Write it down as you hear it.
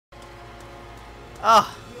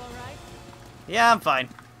Oh. You alright? Yeah, I'm fine.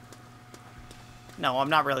 No, I'm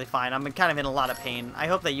not really fine. I'm kind of in a lot of pain. I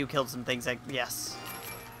hope that you killed some things. Yes.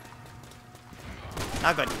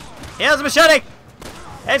 Not good. He has a machete!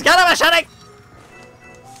 He's got a machete!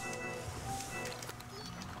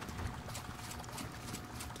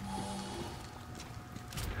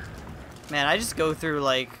 Man, I just go through,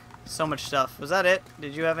 like, so much stuff. Was that it?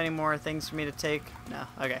 Did you have any more things for me to take? No.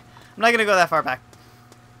 Okay. I'm not gonna go that far back.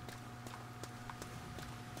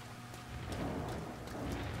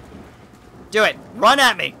 Do it! Run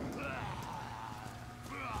at me!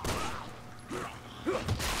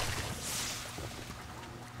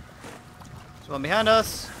 There's one behind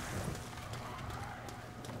us.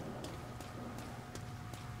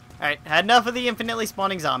 Alright, had enough of the infinitely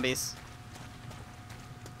spawning zombies.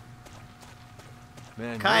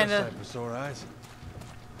 Man, Kinda. you're a sight for sore eyes.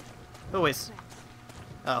 Who is?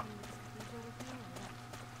 Oh.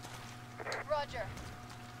 Roger.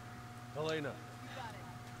 Helena.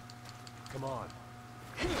 Come on.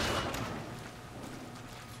 I'm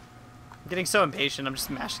getting so impatient, I'm just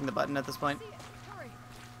mashing the button at this point.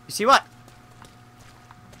 You see what?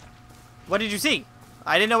 What did you see?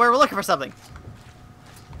 I didn't know we were looking for something.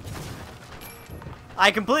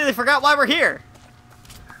 I completely forgot why we're here.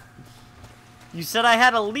 You said I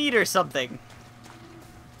had a lead or something.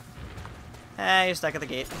 Eh, you're stuck at the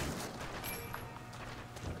gate.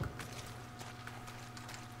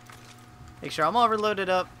 Make sure I'm all reloaded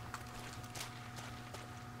up.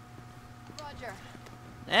 Roger.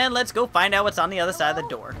 And let's go find out what's on the other side of the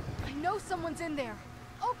door. I know someone's in there.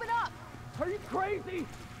 Open up. Are you crazy?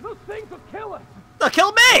 Those things will kill us. They'll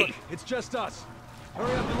kill me! Look, it's just us.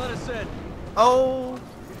 Hurry up and let us in. Oh.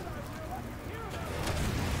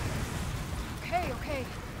 Okay, okay.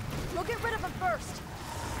 We'll get rid of him first.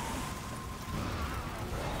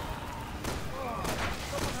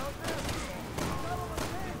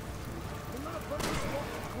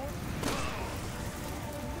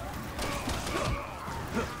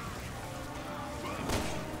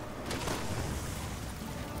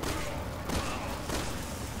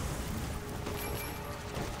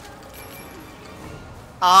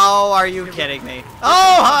 Oh, are you kidding me?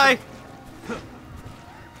 Oh, hi!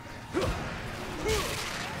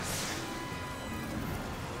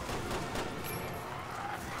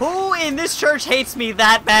 Who in this church hates me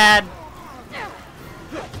that bad?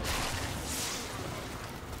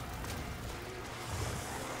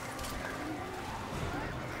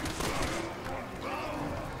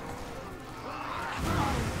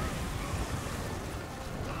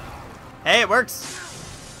 Hey, it works.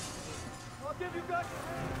 I'll give you guys.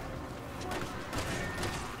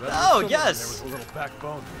 Oh, yes. There was a little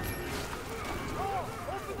backbone.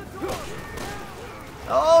 Open the door.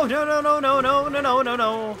 Oh, no, no, no, no, no, no, no, no,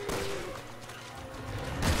 no.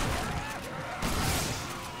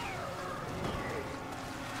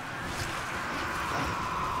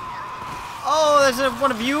 Oh, there's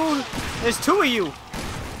one of you. There's two of you.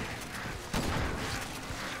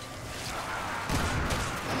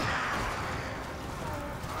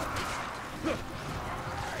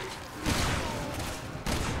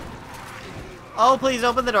 Oh, please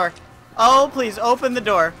open the door. Oh, please open the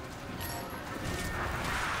door.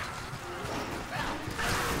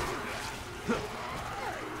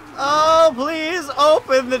 Oh, please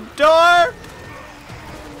open the door.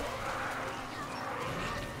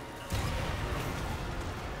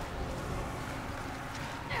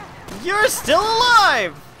 You're still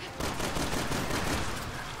alive.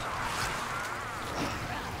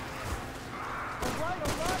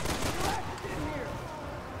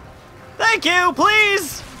 Thank you,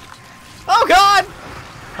 please. Oh God.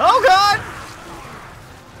 Oh God.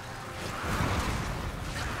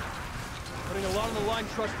 Putting a lot on the line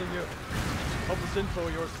trusting you. Hope this info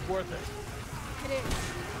of yours is worth it. It is.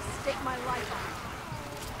 Stake my life on it.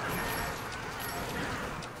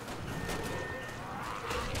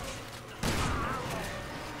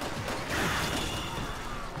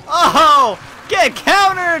 Oh, get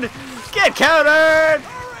countered. Get countered.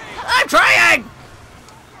 I'm trying.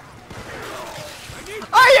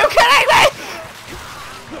 Are you kidding me?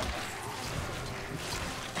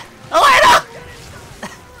 Elena!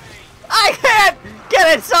 I can't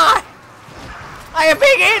get inside! I am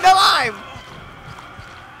being eaten alive!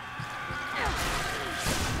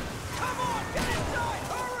 Come on, get inside!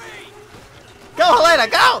 Hurry! Go, Helena,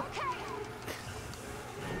 go!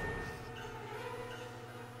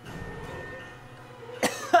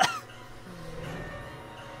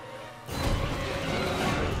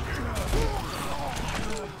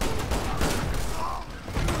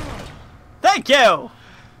 Thank you!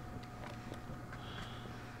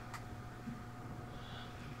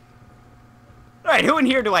 Alright, who in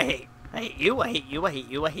here do I hate? I hate you, I hate you, I hate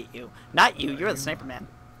you, I hate you. Not you, you're the sniper man.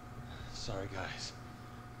 Sorry, guys.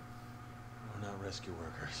 We're not rescue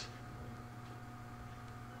workers.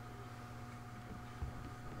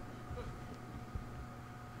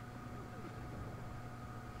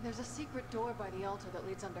 There's a secret door by the altar that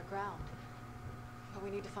leads underground. But we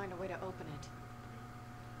need to find a way to open it.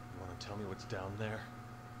 You want to tell me what's down there?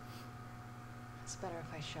 It's better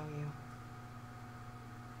if I show you.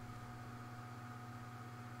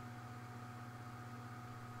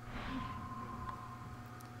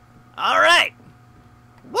 Alright!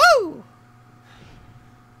 Woo!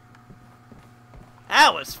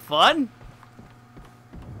 That was fun!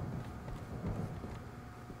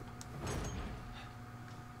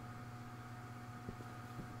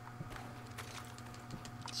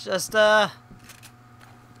 Just,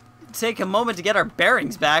 take a moment to get our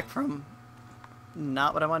bearings back from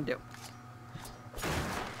not what I want to do.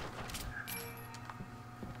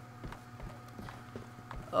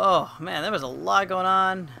 Oh, man, there was a lot going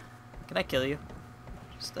on. Can I kill you?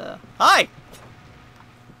 Just, hi!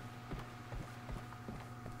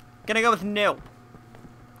 Gonna go with no.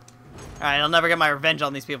 Alright, I'll never get my revenge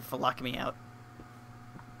on these people for locking me out.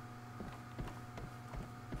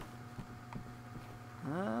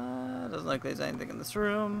 Doesn't look like there's anything in this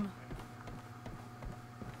room.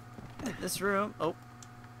 This room. Oh.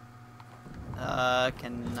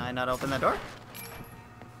 Can I not open that door?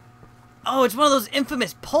 Oh, it's one of those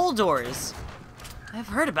infamous pull doors. I've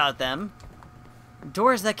heard about them.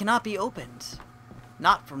 Doors that cannot be opened.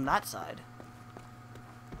 Not from that side.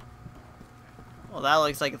 Well, that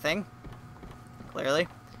looks like a thing. Clearly.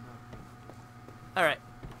 Alright.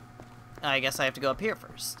 I guess I have to go up here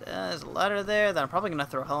first. There's a ladder there that I'm probably going to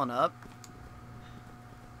throw Helena up.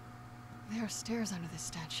 There are stairs under this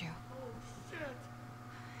statue. Oh, shit!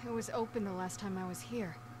 It was open the last time I was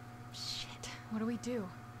here. Shit. What do we do?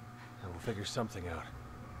 We'll figure something out.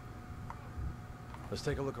 Let's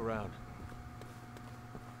take a look around.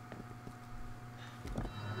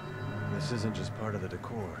 This isn't just part of the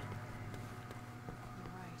decor. You're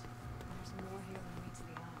right. There's more here than meets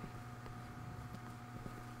the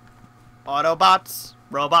eye. Autobots,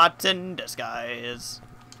 robots in disguise.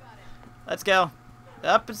 Let's go.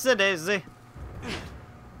 Up it's a daisy.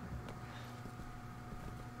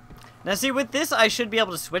 Now see, with this I should be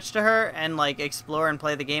able to switch to her and like explore and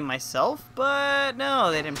play the game myself, but no,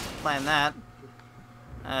 they didn't plan that.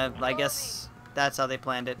 I guess that's how they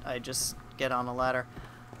planned it. I just get on a ladder.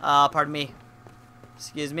 Pardon me.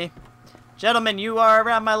 Excuse me. Gentlemen, you are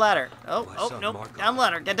around my ladder. Oh, nope. Down the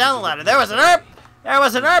ladder. Get down the ladder. There was an herb! There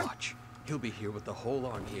was an herb! Watch. He'll be here with the whole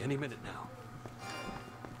army any minute now.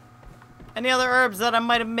 Any other herbs that I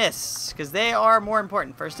might have missed? Because they are more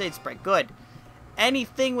important. First aid spray. Good.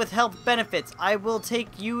 Anything with health benefits, I will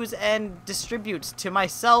take, use, and distribute to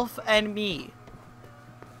myself and me.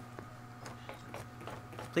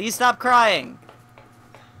 Please stop crying.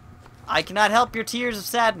 I cannot help your tears of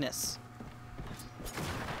sadness.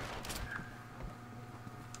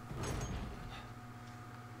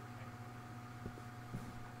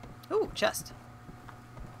 Ooh, chest.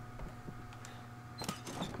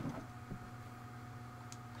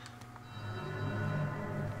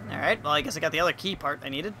 Alright, well I guess I got the other key part I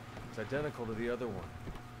needed. It's identical to the other one.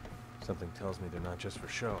 Something tells me they're not just for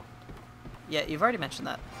show. Yeah, you've already mentioned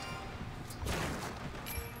that.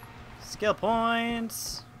 Skill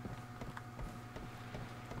points.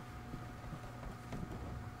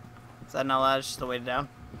 Is that not allowed? It's just the way down.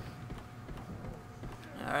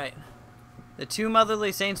 Alright. The two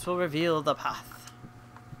motherly saints will reveal the path.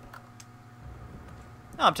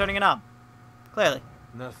 Oh, I'm turning a knob. Clearly.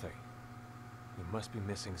 Nothing. We must be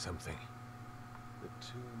missing something. The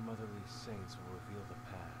two motherly saints will reveal the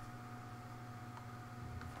path.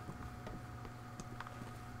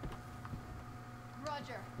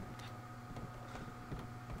 Roger.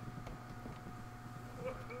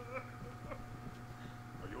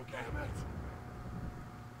 Are you okay, Matt?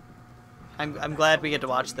 I'm glad we get to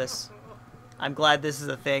watch this. I'm glad this is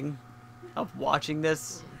a thing of watching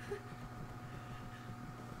this.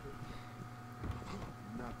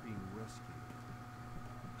 Not being rescued.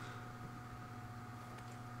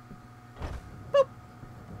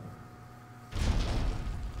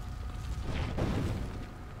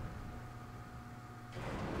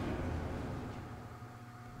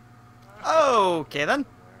 Okay then.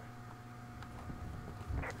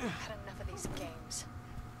 I've had enough of these games.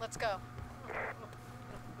 Let's go.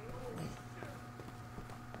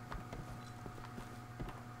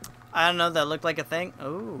 I don't know, that looked like a thing.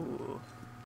 Ooh.